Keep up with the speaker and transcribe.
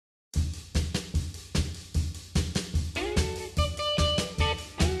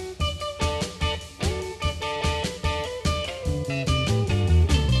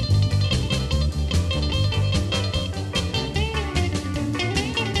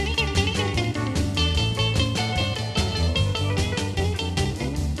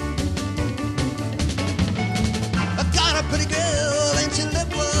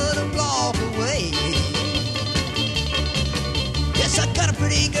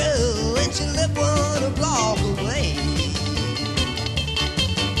girl and she lived 1 block away.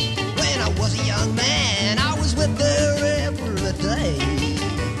 When I was a young man, I was with her every day.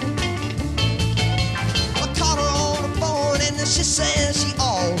 I caught her on the phone and she says she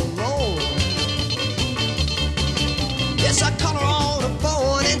all alone. Yes, I caught her on the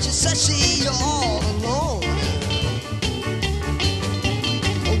phone and she says she all alone.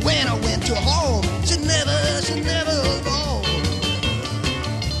 When I went to her home, she never alone.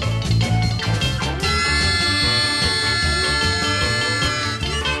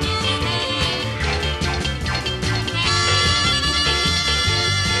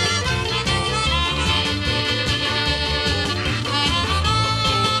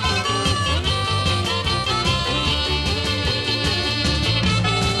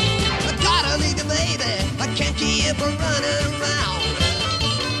 I gotta leave you, baby. I can't keep her running around.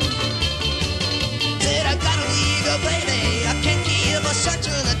 Said I gotta leave her, baby. I can't keep her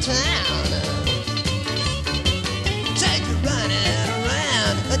searching the town.